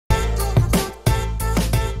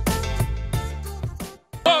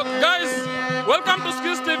Welcome to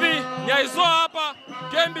Skills TV. Nyaizo hapa.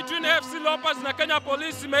 Game between FC Leopards na Kenya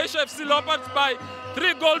Police imeisha FC Leopards by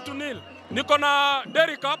 3-0. Niko na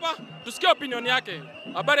Derrick hapa. Tusikie opinion yake.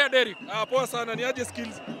 Habari ya Derrick? Poa sana, ni aje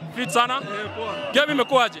Skills? Fit sana? Poa. Game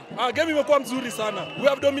imekuaje? Game imekuwa mzuri sana. We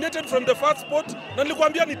have dominated from the first spot. Na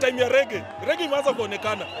nilikwambia ni time ya reggae. Reggae imeanza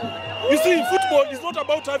kuonekana. You see, football is not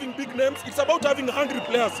about having big names. It's about having hungry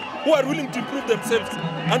players who are willing to improve themselves.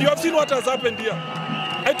 And you have seen what has happened here.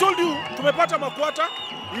 I told you, tumepata Makwata.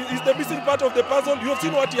 He is the missing part of the puzzle. You have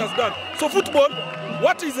seen what he has done. So football,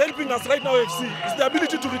 what is helping us right now, FC, is the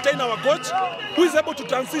ability to retain our coach, who is able to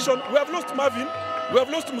transition. We have lost Marvin, we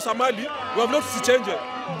have lost Musamali, we have lost Sichenje.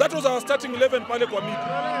 That was our starting 11 pale kwa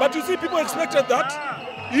mid. But you see, people expected that.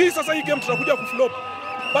 Hii sasa hii game tutakuja kuflop.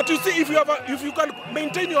 But you see, if you can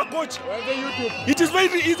maintain your coach, it is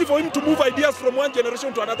very easy for him to move ideas from one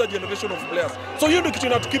generation to another generation of players. So you need to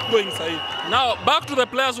keep going, Sahi. Now, back to the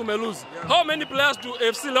players who may lose. Yeah. How many players do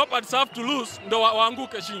FC Leopards have to lose ndo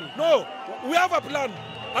waanguke chini? No, we have a plan.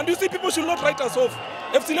 And you see, people should not write us off.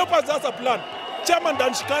 FC Leopards has a plan. Chairman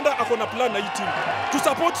Dan Shikanda akona plan na hii team. To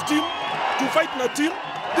support team, to fight na team.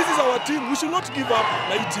 This is our team. We should not give up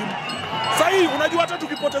na hii team. Sahi, unajua hata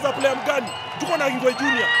tukipoteza player mgani, tuko na Ingwe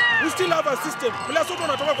Junior. We still have a system. Players wote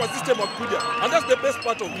wanatoka kwa system wakuja. And that's the best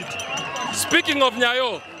part of it. Speaking of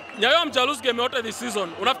Nyayo mjalose game yote this season.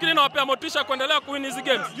 Unafikiri inawapea motisha kuendelea kuwin hizi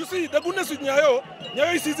games? You see, the goodness with Nyayo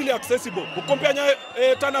is easily accessible. Ukompea Nyayo,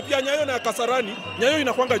 tana pia Nyayo na Kasarani, Nyayo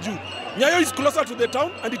inakwanga juu. Nyayo is closer to the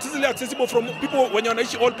town and it's easily accessible from people wenye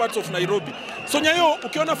wanaishi all parts of Nairobi. So Nyayo,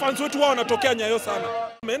 ukiona fans wetu wao wanatokea Nyayo sana.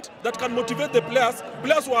 That can motivate the players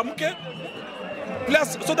waamke,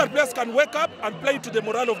 so that players can wake up and play to the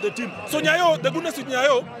morale of the team. So Nyayo, the goodness with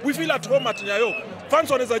Nyayo, we feel at home at Nyayo. Fans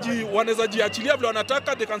wanaweza jiachilia vile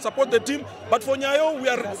wanataka, they can support the team, but for Nyayo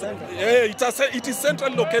it is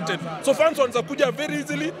centrally located. So fans wanaweza kuja very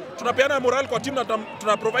easily, tunapeana morale kwa team na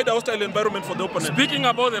tuna provide a hostile environment for the opponent. Speaking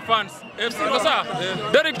about the fans,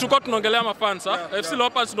 FC Derrick tuko tunaongelea ma fans, FC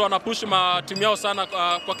Leopards ndo wanapush ma timu yao sana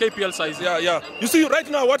kwa KPL size. Yeah. You see right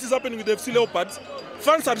now what is happening with the FC Leopards,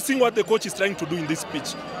 fans are seeing what the coach is trying to do in this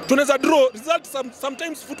pitch. Tunaweza draw results,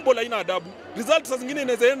 sometimes football haina adabu. Results zingine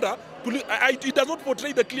inaweza enda, it does not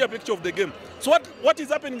portray the clear picture of the game. So what is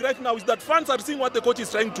happening right now is that fans are seeing what the coach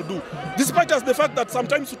is trying to do. Despite the fact that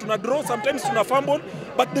sometimes tuna draw, sometimes tuna fumble,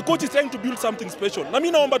 but the coach is trying to build something special. Na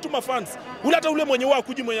mimi naomba tu fans, hata ule mwenye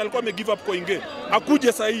akuje mwenye alikuwa give up kwa inge,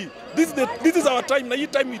 akuje sahi. This is our time. Na hii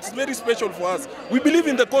time it's very special for us. We believe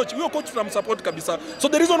in the coach. Huyo coach tunamsupport kabisa. So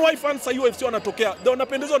the reason why fans sahi FC wanatokea, they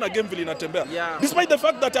wanapendezwa na game vile inatembea. Despite the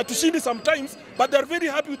fact that hatushindi sometimes, but they're very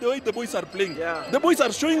happy with the way the boys are playing. The boys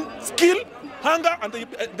are showing skill, hunger and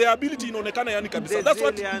their ability inaonekana yani kabisa. That's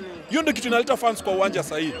what hiyo ndio kitu inaleta fans kwa uwanja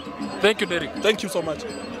sahi. Thank you Derrick. Thank you so much.